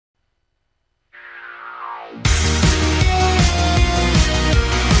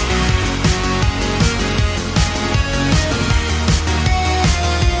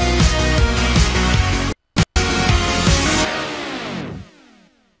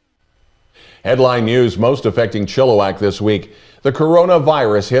Headline news most affecting Chilliwack this week. The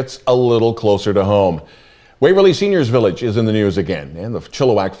coronavirus hits a little closer to home. Waverly Seniors Village is in the news again, and the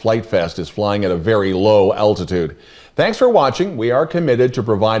Chilliwack Flight Fest is flying at a very low altitude. Thanks for watching. We are committed to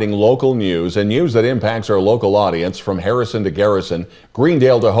providing local news and news that impacts our local audience from Harrison to Garrison,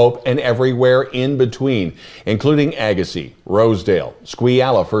 Greendale to Hope, and everywhere in between, including Agassiz, Rosedale,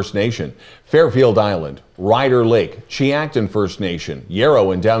 Squeala First Nation, Fairfield Island, Ryder Lake, Chiacton First Nation,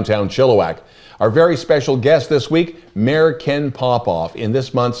 Yarrow and downtown Chilliwack. Our very special guest this week, Mayor Ken Popove in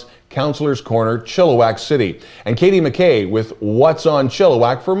this month's Councillor's Corner, Chilliwack City. And Katie McKay with What's on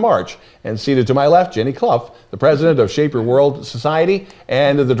Chilliwack for March. And seated to my left, Jenny Clough, the president of Shape Your World Society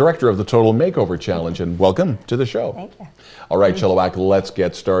and the director of the Total Makeover Challenge. And welcome to the show. Thank you. All right, Chilliwack, let's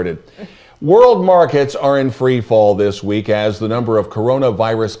get started. World markets are in free fall this week as the number of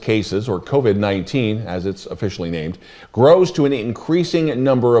coronavirus cases, or COVID-19 as it's officially named, grows to an increasing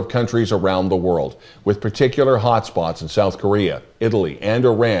number of countries around the world, with particular hotspots in South Korea, Italy, and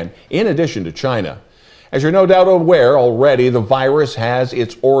Iran, in addition to China. As you're no doubt aware already, the virus has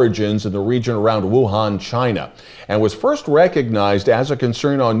its origins in the region around Wuhan, China, and was first recognized as a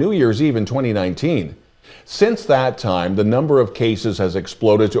concern on New Year's Eve in 2019. Since that time, the number of cases has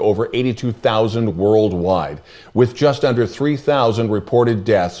exploded to over 82,000 worldwide, with just under 3,000 reported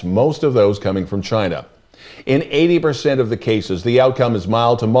deaths, most of those coming from China. In 80% of the cases, the outcome is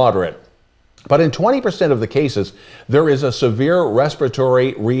mild to moderate. But in 20% of the cases, there is a severe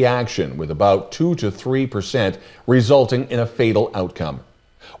respiratory reaction, with about 2 to 3% resulting in a fatal outcome.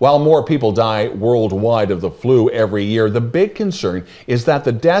 While more people die worldwide of the flu every year, the big concern is that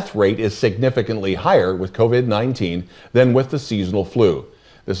the death rate is significantly higher with COVID-19 than with the seasonal flu.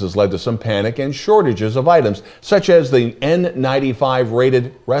 This has led to some panic and shortages of items, such as the N95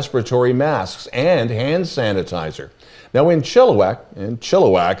 rated respiratory masks and hand sanitizer. Now in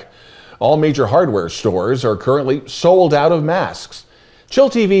Chilliwack, all major hardware stores are currently sold out of masks.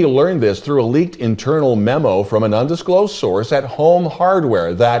 chillTV learned this through a leaked internal memo from an undisclosed source at Home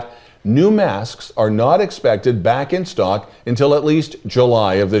Hardware that new masks are not expected back in stock until at least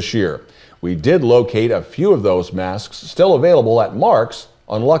July of this year. We did locate a few of those masks still available at Mark's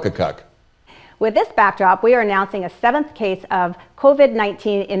on Luckakuk. With this backdrop, we are announcing a 7th case of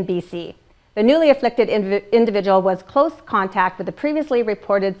COVID-19 in BC. The newly afflicted individual was close contact with the previously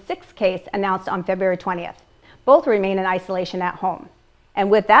reported 6th case announced on February 20th. Both remain in isolation at home. And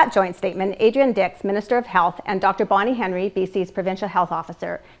with that joint statement, Adrian Dix, Minister of Health, and Dr. Bonnie Henry, BC's Provincial Health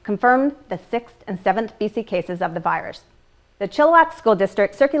Officer, confirmed the 6th and 7th BC cases of the virus. The Chilliwack School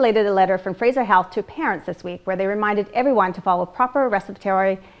District circulated a letter from Fraser Health to parents this week where they reminded everyone to follow proper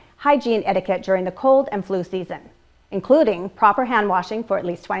respiratory hygiene etiquette during the cold and flu season, including proper hand washing for at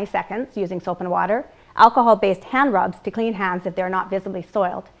least 20 seconds using soap and water, alcohol-based hand rubs to clean hands if they're not visibly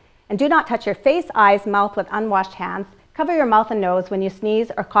soiled, and do not touch your face, eyes, mouth with unwashed hands. Cover your mouth and nose when you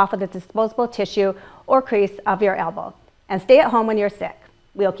sneeze or cough with a disposable tissue or crease of your elbow. And stay at home when you're sick.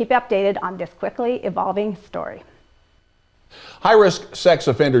 We'll keep you updated on this quickly evolving story. High-risk sex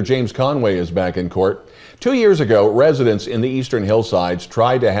offender James Conway is back in court. 2 years ago, residents in the Eastern Hillsides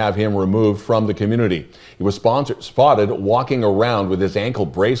tried to have him removed from the community. He was spotted walking around with his ankle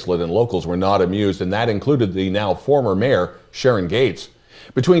bracelet, and locals were not amused, and that included the now former mayor, Sharon Gates.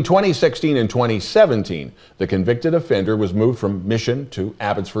 Between 2016 and 2017, the convicted offender was moved from Mission to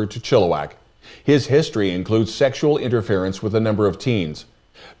Abbotsford to Chilliwack. His history includes sexual interference with a number of teens.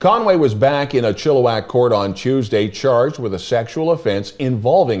 Conway was back in a Chilliwack court on Tuesday, charged with a sexual offense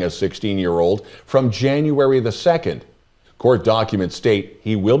involving a 16-year-old from January the 2nd. Court documents state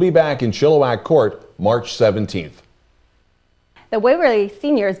he will be back in Chilliwack court March 17th. The Waverly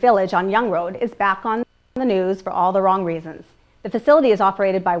Seniors Village on Young Road is back on the news for all the wrong reasons. The facility is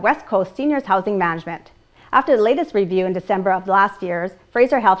operated by West Coast Seniors Housing Management. After the latest review in December of last year,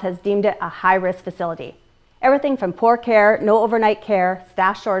 Fraser Health has deemed it a high-risk facility. Everything from poor care, no overnight care,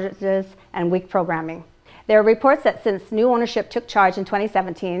 staff shortages, and weak programming. There are reports that since new ownership took charge in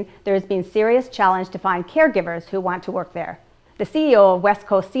 2017, there has been serious challenge to find caregivers who want to work there. The CEO of West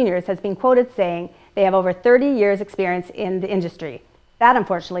Coast Seniors has been quoted saying they have over 30 years experience in the industry. That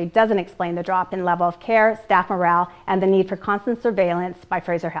unfortunately doesn't explain the drop in level of care, staff morale, and the need for constant surveillance by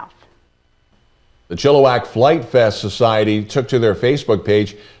Fraser Health. The Chilliwack Flight Fest Society took to their Facebook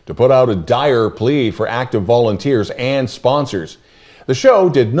page to put out a dire plea for active volunteers and sponsors. The show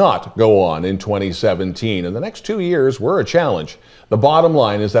did not go on in 2017, and the next 2 years were a challenge. The bottom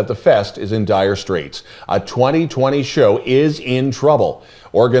line is that the fest is in dire straits. A 2020 show is in trouble.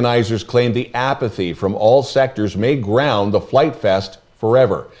 Organizers claim the apathy from all sectors may ground the Flight Fest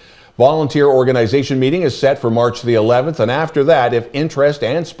forever. Volunteer organization meeting is set for March the 11th, and after that, if interest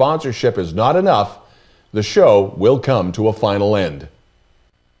and sponsorship is not enough, the show will come to a final end.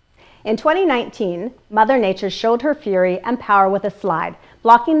 In 2019, Mother Nature showed her fury and power with a slide,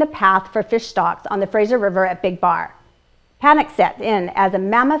 blocking the path for fish stocks on the Fraser River at Big Bar. Panic set in as a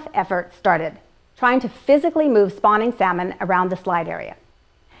mammoth effort started, trying to physically move spawning salmon around the slide area.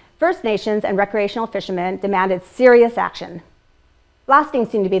 First Nations and recreational fishermen demanded serious action. Blasting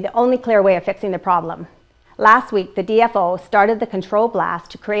seemed to be the only clear way of fixing the problem. Last week, the DFO started the controlled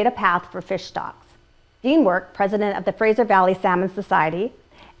blast to create a path for fish stocks. Dean Work, president of the Fraser Valley Salmon Society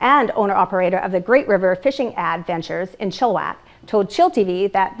and owner-operator of the Great River Fishing Ad Ventures in Chilliwack, told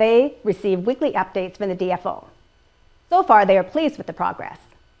chillTV that they receive weekly updates from the DFO. So far, they are pleased with the progress.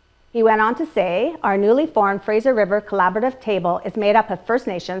 He went on to say, our newly formed Fraser River Collaborative Table is made up of First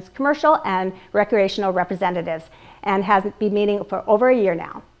Nations, commercial and recreational representatives and has been meeting for over a year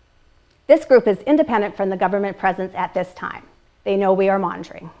now. This group is independent from the government presence at this time. They know we are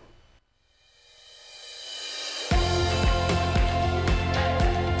monitoring.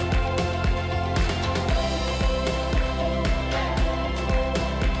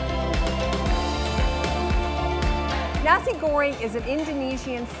 Nasi goreng is an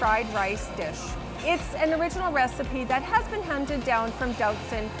Indonesian fried rice dish. It's an original recipe that has been handed down from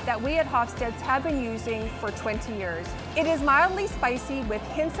Doutzen that we at Hofstede's have been using for 20 years. It is mildly spicy with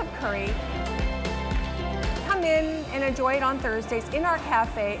hints of curry. Come in and enjoy it on Thursdays in our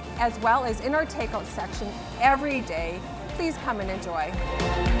cafe as well as in our takeout section every day. Please come and enjoy.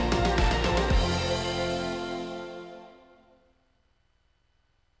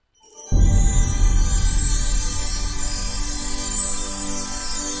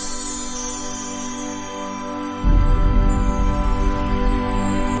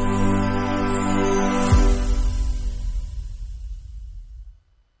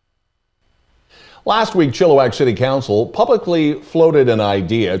 Last week, Chilliwack City Council publicly floated an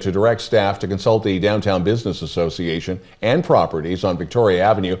idea to direct staff to consult the Downtown Business Association and properties on Victoria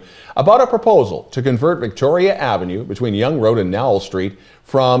Avenue about a proposal to convert Victoria Avenue between Young Road and Nowell Street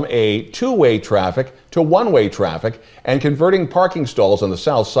from a two-way traffic to one-way traffic and converting parking stalls on the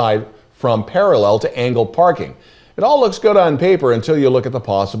south side from parallel to angled parking. It all looks good on paper until you look at the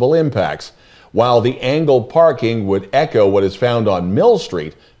possible impacts. While the angled parking would echo what is found on Mill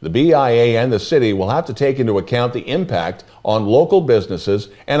Street, the BIA and the city will have to take into account the impact on local businesses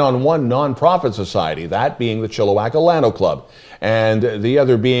and on one nonprofit society, that being the Chilliwack Alano Club, and the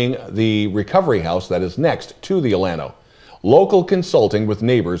other being the recovery house that is next to the Alano. Local consulting with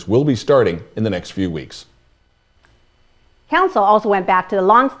neighbors will be starting in the next few weeks. Council also went back to the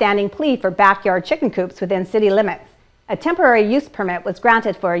long-standing plea for backyard chicken coops within city limits. A temporary use permit was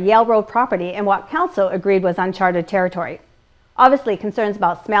granted for a Yale Road property in what Council agreed was uncharted territory. Obviously, concerns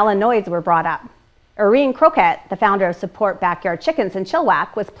about smell and noise were brought up. Irene Croquette, the founder of Support Backyard Chickens in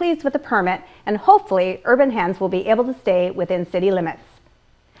Chilliwack, was pleased with the permit, and hopefully urban hens will be able to stay within city limits.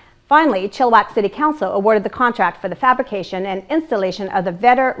 Finally, Chilliwack City Council awarded the contract for the fabrication and installation of the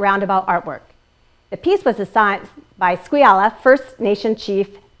Vetter roundabout artwork. The piece was assigned by Squiala First Nation Chief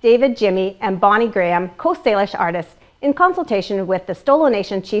David Jimmy and Bonnie Graham, Coast Salish artists, in consultation with the Stolo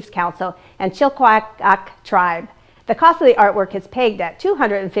Nation Chiefs Council and Chilliwack Tribe. The cost of the artwork is pegged at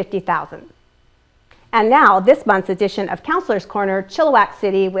 $250,000. And now, this month's edition of Councillor's Corner, Chilliwack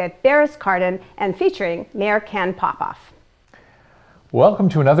City with Berris, Karden, and featuring Mayor Ken Popove. Welcome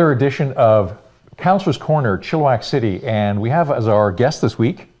to another edition of Councillor's Corner, Chilliwack City, and we have as our guest this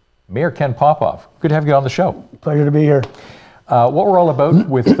week, Mayor Ken Popove. Good to have you on the show. Pleasure to be here. What we're all about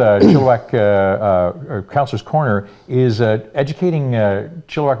with Chilliwack Councillor's Corner is educating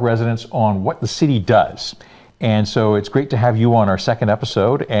Chilliwack residents on what the city does. And so it's great to have you on our second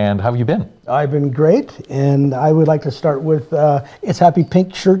episode. And how have you been? I've been great. And I would like to start with it's Happy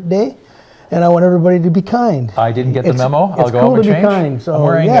Pink Shirt Day. And I want everybody to be kind. I didn't get the memo. I'll go cool home and to change. Be kind, so, I'm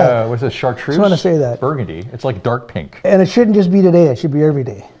wearing, yeah. What's this, chartreuse? I just want to say that. Burgundy. It's like dark pink. And it shouldn't just be today. It should be every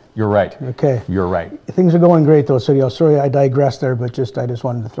day. You're right. Okay. You're right. Things are going great, though, City. Sorry I digressed there, but I just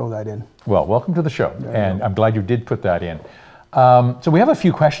wanted to throw that in. Well, welcome to the show. And I'm glad you did put that in. So we have a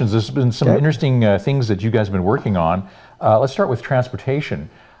few questions. There's been some interesting things that you guys have been working on. Let's start with transportation.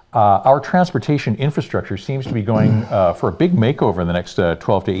 Our transportation infrastructure seems to be going for a big makeover in the next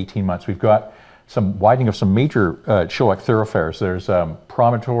 12 to 18 months. We've got some widening of some major Chilliwack thoroughfares. There's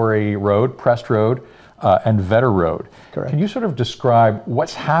Promontory Road, Prest Road, and Vetter Road. Correct. Can you sort of describe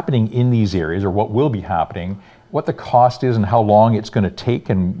what's happening in these areas, or what will be happening, what the cost is and how long it's going to take,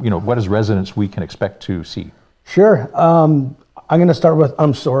 and what as residents we can expect to see? Sure. I'm going to start with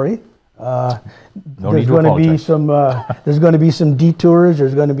I'm sorry. There's going to be some. There's going to be some detours.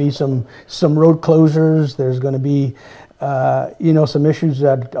 There's going to be some road closures. There's going to be, some issues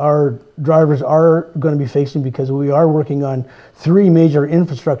that our drivers are going to be facing because we are working on 3 major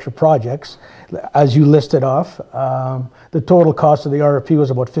infrastructure projects, as you listed off. The total cost of the RFP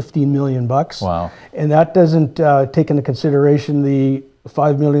was about $15 million. Wow! And that doesn't take into consideration the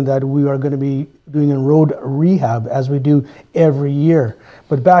 $5 million that we are going to be doing in road rehab, as we do every year.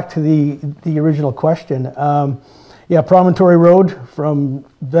 But back to the original question, Promontory Road from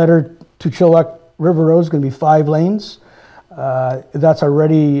Vetter to Chilliwack River Road is going to be 5 lanes. That's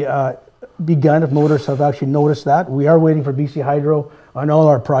already begun, if motorists have actually noticed that. We are waiting for BC Hydro on all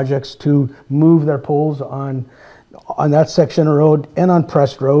our projects to move their poles on that section of road and on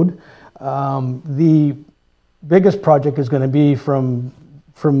Prest Road. The biggest project is going to be from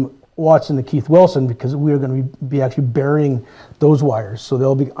Watson to Keith Wilson, because we are going to be actually burying those wires, so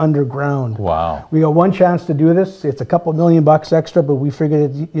they'll be underground. Wow! We got one chance to do this. It's a couple $1 million extra, but we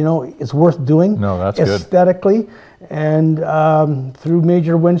figured it's worth doing. No, that's aesthetically, and through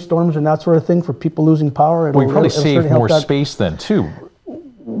major windstorms and that sort of thing, for people losing power. We probably save more space then too.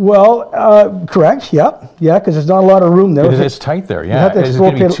 Well, correct. Yeah, because there's not a lot of room there. It's tight there. Yeah.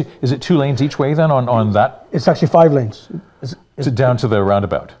 Is it 2 lanes each way then on that? It's actually 5 lanes. Down to the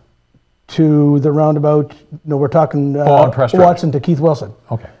roundabout. To the roundabout. No, we're talking on Prest Road. Watson to Keith Wilson.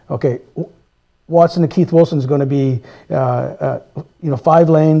 Okay. Watson to Keith Wilson is going to be 5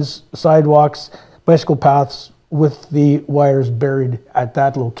 lanes, sidewalks, bicycle paths with the wires buried at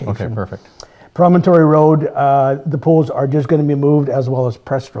that location. Okay, perfect. Promontory Road, the poles are just going to be moved, as well as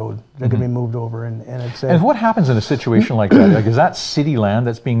Prest Road. They're going to be moved over, and it's. And what happens in a situation like that? Like, is that city land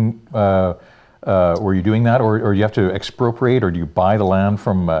that's being? Were you doing that, or you have to expropriate, or do you buy the land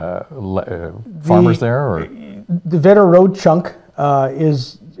from farmers there? Or the Vetter Road chunk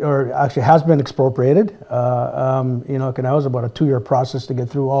has been expropriated. It was about a 2-year process to get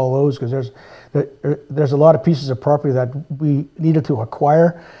through all those, because there's a lot of pieces of property that we needed to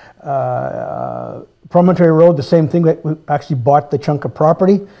acquire. Promontory Road, the same thing. We actually bought the chunk of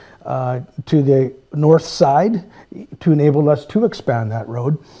property to the north side to enable us to expand that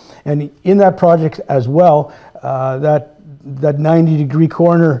road. And in that project as well, that 90-degree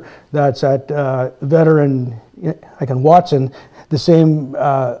corner that's at Vetter and Watson, the same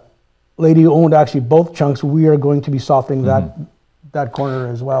lady who owned actually both chunks, we are going to be softening that corner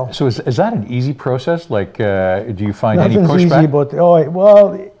as well. So is that an easy process? Like, do you find any pushback? Easy about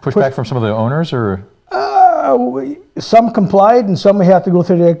pushback from some of the owners, or? Some complied, and some have to go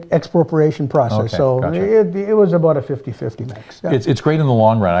through the expropriation process. Okay, so gotcha. it was about a 50-50 mix. Yeah. It's great in the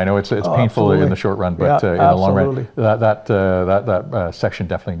long run. I know it's painful absolutely. In the short run, but in the long run, that section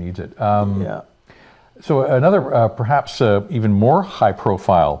definitely needs it. So another perhaps even more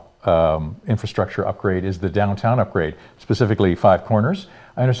high-profile infrastructure upgrade is the downtown upgrade, specifically 5 Corners.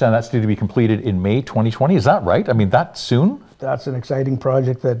 I understand that's due to be completed in May 2020. Is that right? I mean, that soon? That's an exciting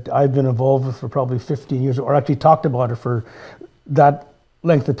project that I've been involved with for probably 15 years, or actually talked about it for that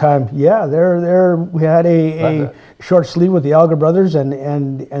length of time. Yeah, we had a short sleeve with the Alger brothers,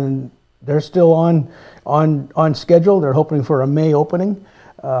 and they're still on schedule. They're hoping for a May opening.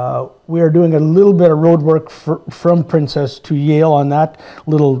 We are doing a little bit of road work from Princess to Yale on that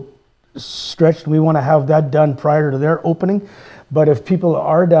little stretch. We want to have that done prior to their opening. But if people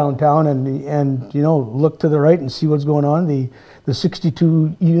are downtown and look to the right and see what's going on, the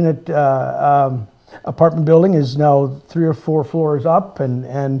 62-unit apartment building is now 3 or 4 floors up,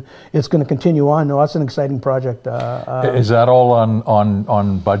 and it's going to continue on. No, that's an exciting project. Is that all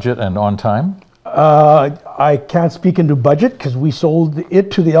on budget and on time? I can't speak into budget because we sold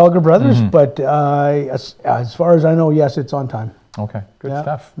it to the Alger brothers, but as far as I know, yes, it's on time. Okay, good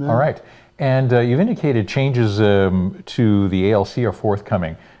stuff. Yeah. All right. And you've indicated changes to the ALC are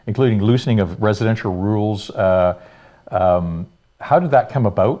forthcoming, including loosening of residential rules. How did that come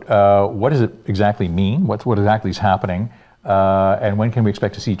about? What does it exactly mean? What exactly is happening? And when can we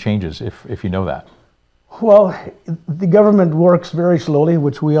expect to see changes, if you know that? Well, the government works very slowly,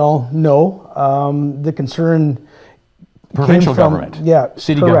 which we all know. The concern provincial government,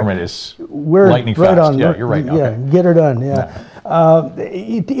 city correct. Government is lightning fast. On, you're right. Yeah, okay. Get her done.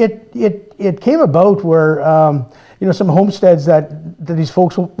 It came about where some homesteads that these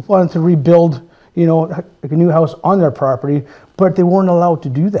folks wanted to rebuild, like a new house on their property, but they weren't allowed to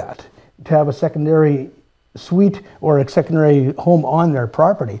do that, to have a secondary suite or a secondary home on their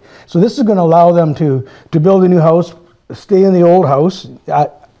property. So this is going to allow them to build a new house, stay in the old house.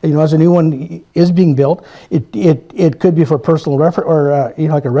 As a new one is being built, it could be for personal reference, or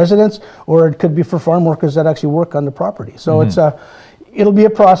like a residence, or it could be for farm workers that actually work on the property. So it'll be a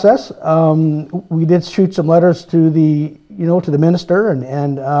process. We did shoot some letters to the to the minister,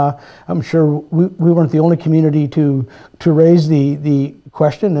 and I'm sure we weren't the only community to raise the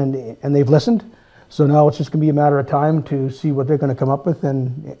question, and they've listened. So now it's just going to be a matter of time to see what they're going to come up with,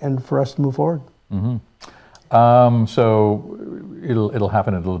 and for us to move forward. Mm-hmm. So it'll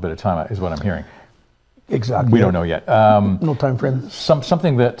happen in a little bit of time, is what I'm hearing. Exactly. We don't know yet. No time frame.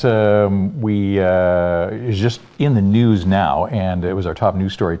 Something that is just in the news now, and it was our top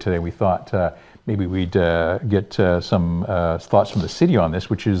news story today. We thought maybe we'd get some thoughts from the city on this,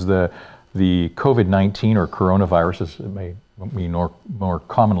 which is the COVID-19 or coronavirus, as it may be more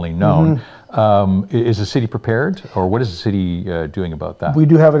commonly known. Is the city prepared, or what is the city doing about that? We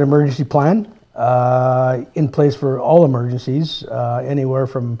do have an emergency plan in place for all emergencies, anywhere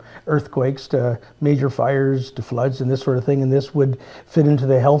from earthquakes to major fires to floods and this sort of thing, and this would fit into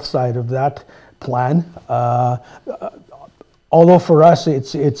the health side of that plan. Although for us,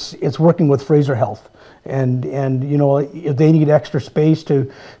 it's working with Fraser Health, and if they need extra space to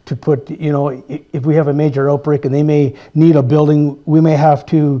put, if we have a major outbreak and they may need a building, we may have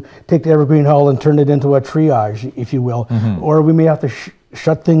to take the Evergreen Hall and turn it into a triage, if you will, or we may have to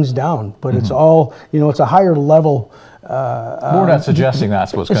shut things down. But it's all, it's a higher level. We're not suggesting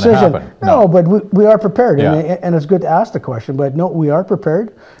that's what's going to happen. No, but we are prepared, and it's good to ask the question. But no, we are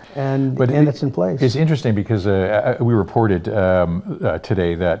prepared. And it's in place. It's interesting because we reported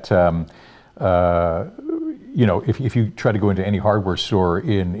today that if you try to go into any hardware store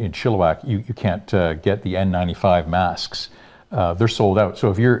in Chilliwack, you can't get the N95 masks. They're sold out.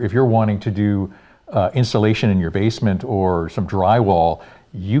 So if you're wanting to do installation in your basement or some drywall,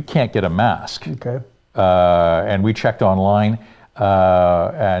 you can't get a mask. Okay. And we checked online.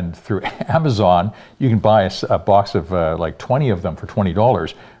 And through Amazon, you can buy a box of like 20 of them for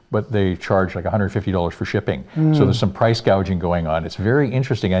 $20, but they charge like $150 for shipping. So there's some price gouging going on. It's very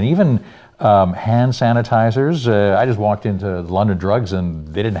interesting. And even hand sanitizers, I just walked into London Drugs and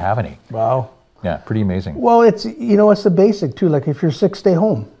they didn't have any. Wow. Yeah, pretty amazing. Well, it's the basic too. Like if you're sick, stay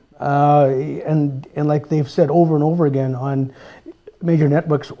home. And like they've said over and over again on major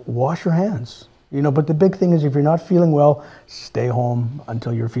networks, wash your hands. But the big thing is if you're not feeling well, stay home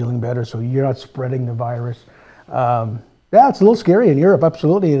until you're feeling better so you're not spreading the virus. Yeah, it's a little scary in Europe,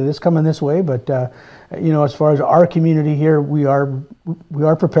 absolutely. It is coming this way, but as far as our community here, we are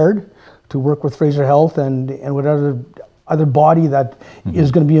prepared to work with Fraser Health and whatever other body that is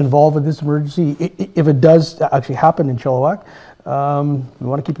going to be involved with this emergency. If it does actually happen in Chilliwack, we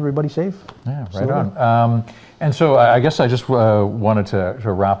want to keep everybody safe. Yeah, right on. And so I guess I just wanted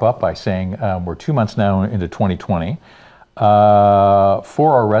to wrap up by saying we're 2 months now into 2020. For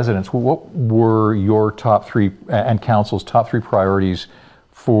our residents, what were your top three and council's top three priorities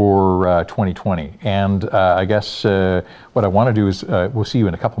for 2020? And I guess what I want to do is we'll see you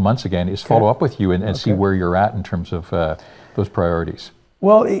in a couple months again, is follow up with you and see where you're at in terms of those priorities.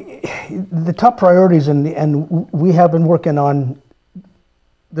 Well, the top priorities, and we have been working on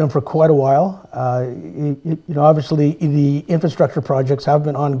them for quite a while. Obviously the infrastructure projects have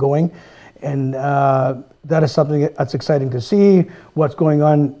been ongoing, and that is something that's exciting to see. What's going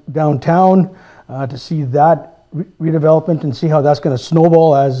on downtown, to see that redevelopment and see how that's going to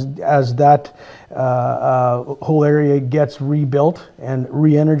snowball as that whole area gets rebuilt and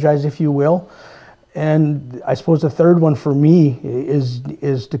re-energized, if you will. And I suppose the third one for me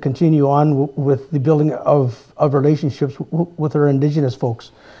is to continue on with the building of relationships with our Indigenous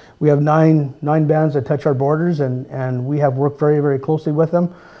folks. We have nine bands that touch our borders, and we have worked very, very closely with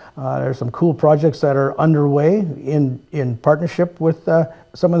them. There's some cool projects that are underway in partnership with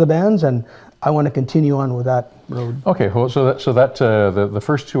some of the bands, and I want to continue on with that road. Okay, well, so that the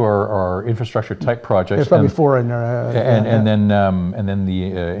first two are infrastructure type projects. There's probably four in there. And then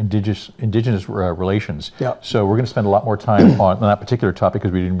the indigenous relations. Yeah. So we're going to spend a lot more time on that particular topic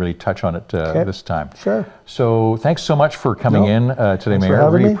because we didn't really touch on it this time. Sure. So thanks so much for coming in today, Mayor. I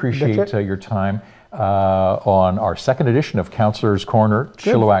really appreciate your time on our second edition of Councillor's Corner,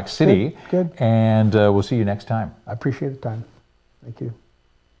 Chilliwack City. Good. And we'll see you next time. I appreciate the time. Thank you.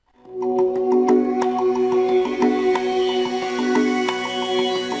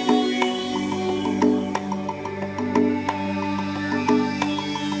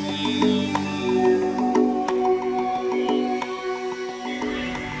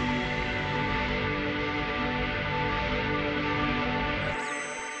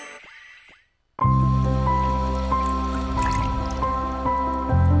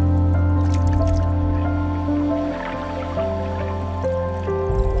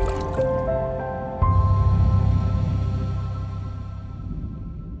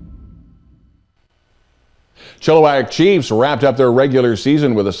 Chilliwack Chiefs wrapped up their regular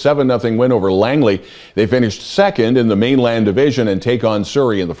season with a 7-0 win over Langley. They finished second in the Mainland Division and take on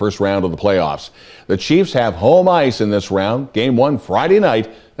Surrey in the first round of the playoffs. The Chiefs have home ice in this round. Game 1 Friday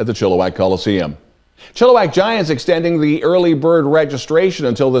night at the Chilliwack Coliseum. Chilliwack Giants extending the early bird registration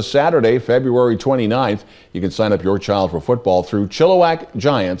until this Saturday, February 29th. You can sign up your child for football through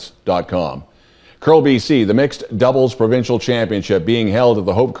chilliwackgiants.com. Curl BC, the mixed doubles provincial championship being held at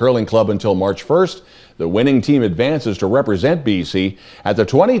the Hope Curling Club until March 1st. The winning team advances to represent BC at the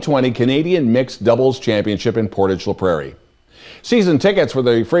 2020 Canadian Mixed Doubles Championship in Portage La Prairie. Season tickets for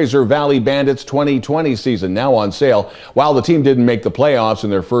the Fraser Valley Bandits 2020 season now on sale. While the team didn't make the playoffs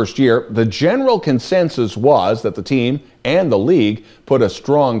in their first year, the general consensus was that the team and the league put a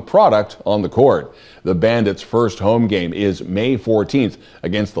strong product on the court. The Bandits' first home game is May 14th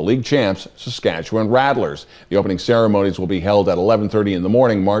against the league champs, Saskatchewan Rattlers. The opening ceremonies will be held at 11:30 in the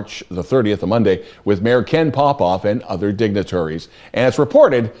morning, March the 30th, a Monday, with Mayor Ken Popove and other dignitaries. And it's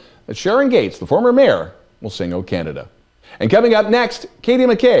reported that Sharon Gates, the former mayor, will sing "O Canada." And coming up next, Katie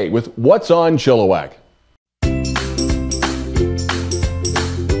McKay with What's on Chilliwack.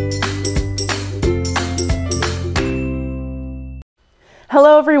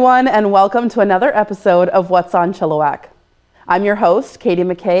 Hello everyone and welcome to another episode of What's on Chilliwack. I'm your host, Katie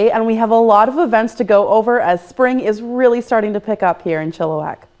McKay, and we have a lot of events to go over as spring is really starting to pick up here in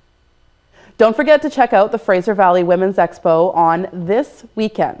Chilliwack. Don't forget to check out the Fraser Valley Women's Expo on this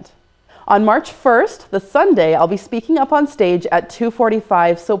weekend. On March 1st, the Sunday, I'll be speaking up on stage at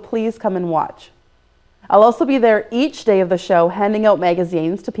 2:45, so please come and watch. I'll also be there each day of the show handing out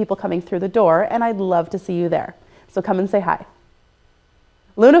magazines to people coming through the door, and I'd love to see you there. So come and say hi.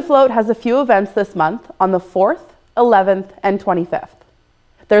 Luna Float has a few events this month on the 4th, 11th, and 25th.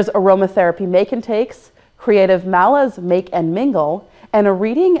 There's aromatherapy make and takes, creative malas make and mingle, and a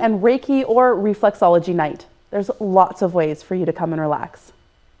reading and Reiki or reflexology night. There's lots of ways for you to come and relax.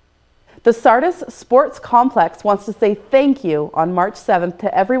 The Sardis Sports Complex wants to say thank you on March 7th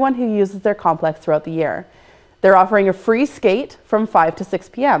to everyone who uses their complex throughout the year. They're offering a free skate from 5 to 6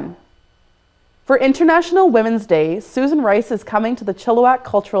 p.m. For International Women's Day, Susan Rice is coming to the Chilliwack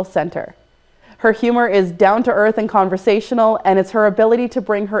Cultural Center. Her humor is down to earth and conversational, and it's her ability to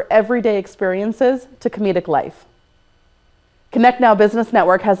bring her everyday experiences to comedic life. Connect Now Business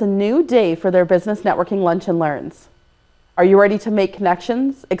Network has a new day for their business networking lunch and learns. Are you ready to make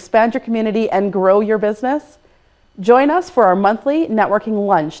connections, expand your community, and grow your business? Join us for our monthly networking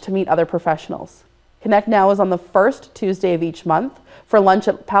lunch to meet other professionals. Connect Now is on the first Tuesday of each month for lunch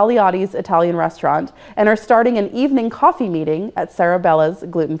at Pagliotti's Italian restaurant and are starting an evening coffee meeting at Sarabella's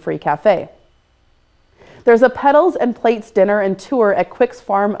Gluten-Free Cafe. There's a Petals and Plates dinner and tour at Quick's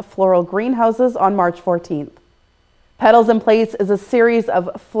Farm Floral Greenhouses on March 14th. Petals and Plates is a series of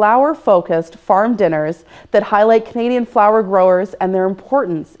flower-focused farm dinners that highlight Canadian flower growers and their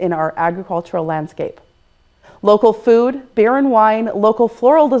importance in our agricultural landscape. Local food, beer and wine, local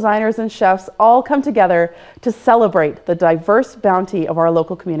floral designers and chefs all come together to celebrate the diverse bounty of our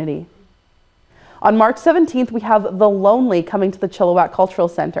local community. On March 17th, we have The Lonely coming to the Chilliwack Cultural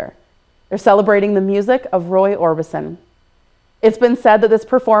Center. They're celebrating the music of Roy Orbison. It's been said that this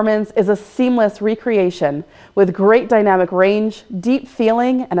performance is a seamless recreation with great dynamic range, deep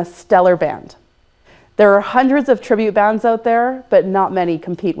feeling, and a stellar band. There are hundreds of tribute bands out there, but not many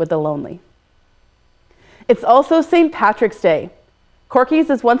compete with The Lonely. It's also St. Patrick's Day.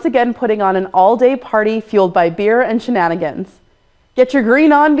 Corky's is once again putting on an all-day party fueled by beer and shenanigans. Get your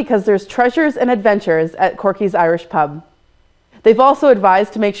green on because there's treasures and adventures at Corky's Irish Pub. They've also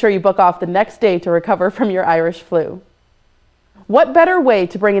advised to make sure you book off the next day to recover from your Irish flu. What better way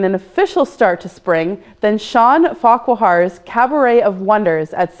to bring in an official start to spring than Sean Farquhar's Cabaret of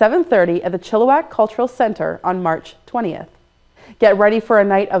Wonders at 7:30 at the Chilliwack Cultural Center on March 20th. Get ready for a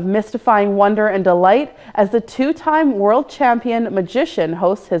night of mystifying wonder and delight as the two-time world champion magician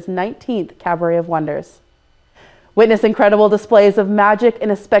hosts his 19th Cabaret of Wonders. Witness incredible displays of magic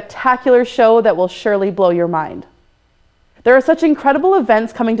in a spectacular show that will surely blow your mind. There are such incredible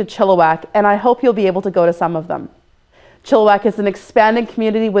events coming to Chilliwack, and I hope you'll be able to go to some of them. Chilliwack is an expanding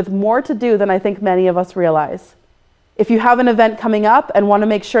community with more to do than I think many of us realize. If you have an event coming up and want to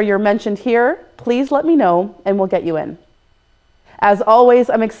make sure you're mentioned here, please let me know and we'll get you in. As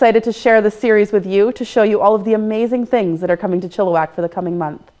always, I'm excited to share this series with you to show you all of the amazing things that are coming to Chilliwack for the coming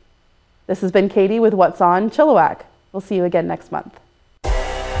month. This has been Katie with What's on Chilliwack. We'll see you again next month.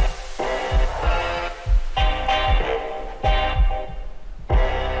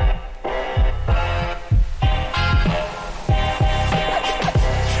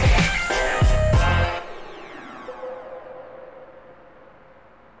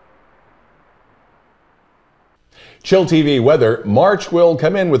 chillTV weather, March will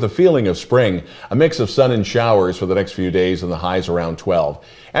come in with a feeling of spring, a mix of sun and showers for the next few days and the highs around 12.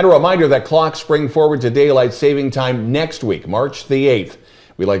 And a reminder that clocks spring forward to daylight saving time next week, March the 8th.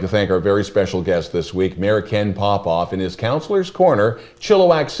 We'd like to thank our very special guest this week, Mayor Ken Popove, in his Councillor's Corner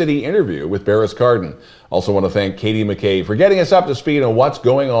Chilliwack City interview with Berris Karden. Also want to thank Katie McKay for getting us up to speed on what's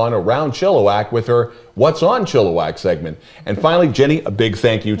going on around Chilliwack with her What's on Chilliwack segment. And finally, Jenny, a big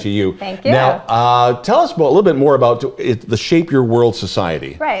thank you to you. Thank you. Now, tell us a little bit more about the Shape Your World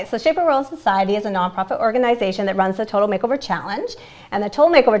Society. Right, so Shape Your World Society is a nonprofit organization that runs the Total Makeover Challenge. And the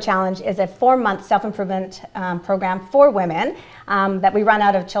Total Makeover Challenge is a 4-month self-improvement program for women that we run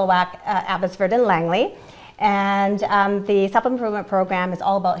out of Chilliwack, Abbotsford, and Langley. And the self-improvement program is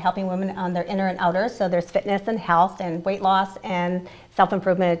all about helping women on their inner and outer. So there's fitness and health and weight loss and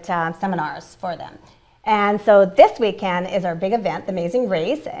self-improvement seminars for them. And so this weekend is our big event, the Amazing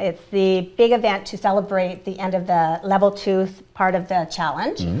Race. It's the big event to celebrate the end of the level 2 part of the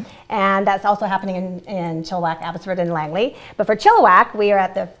challenge. Mm-hmm. And that's also happening in Chilliwack, Abbotsford, and Langley. But for Chilliwack, we are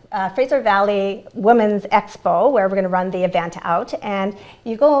at the Fraser Valley Women's Expo, where we're going to run the event out. And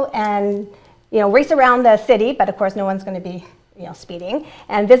you go and race around the city, but of course no one's going to be speeding,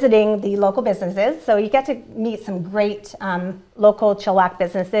 and visiting the local businesses. So you get to meet some great local Chilliwack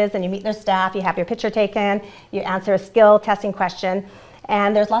businesses, and you meet their staff, you have your picture taken, you answer a skill testing question,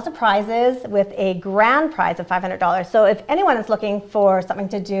 and there's lots of prizes with a grand prize of $500. So if anyone is looking for something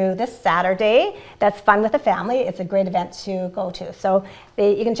to do this Saturday that's fun with the family, it's a great event to go to. So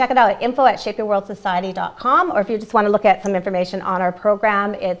you can check it out at info@shapeyourworldsociety.com, or if you just want to look at some information on our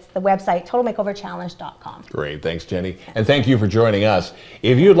program, it's the website totalmakeoverchallenge.com. Great, thanks Jenny. And thank you for joining us.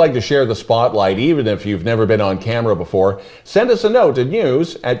 If you'd like to share the spotlight, even if you've never been on camera before, send us a note to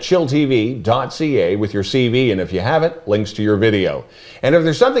news@chilltv.ca with your CV, and if you have it, links to your video. And if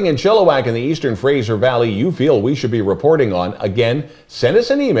there's something in Chilliwack in the Eastern Fraser Valley you feel we should be reporting on, again, send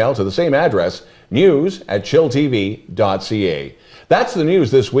us an email to the same address, news@chilltv.ca. That's the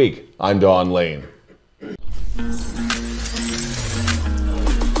news this week. I'm Don Lehn.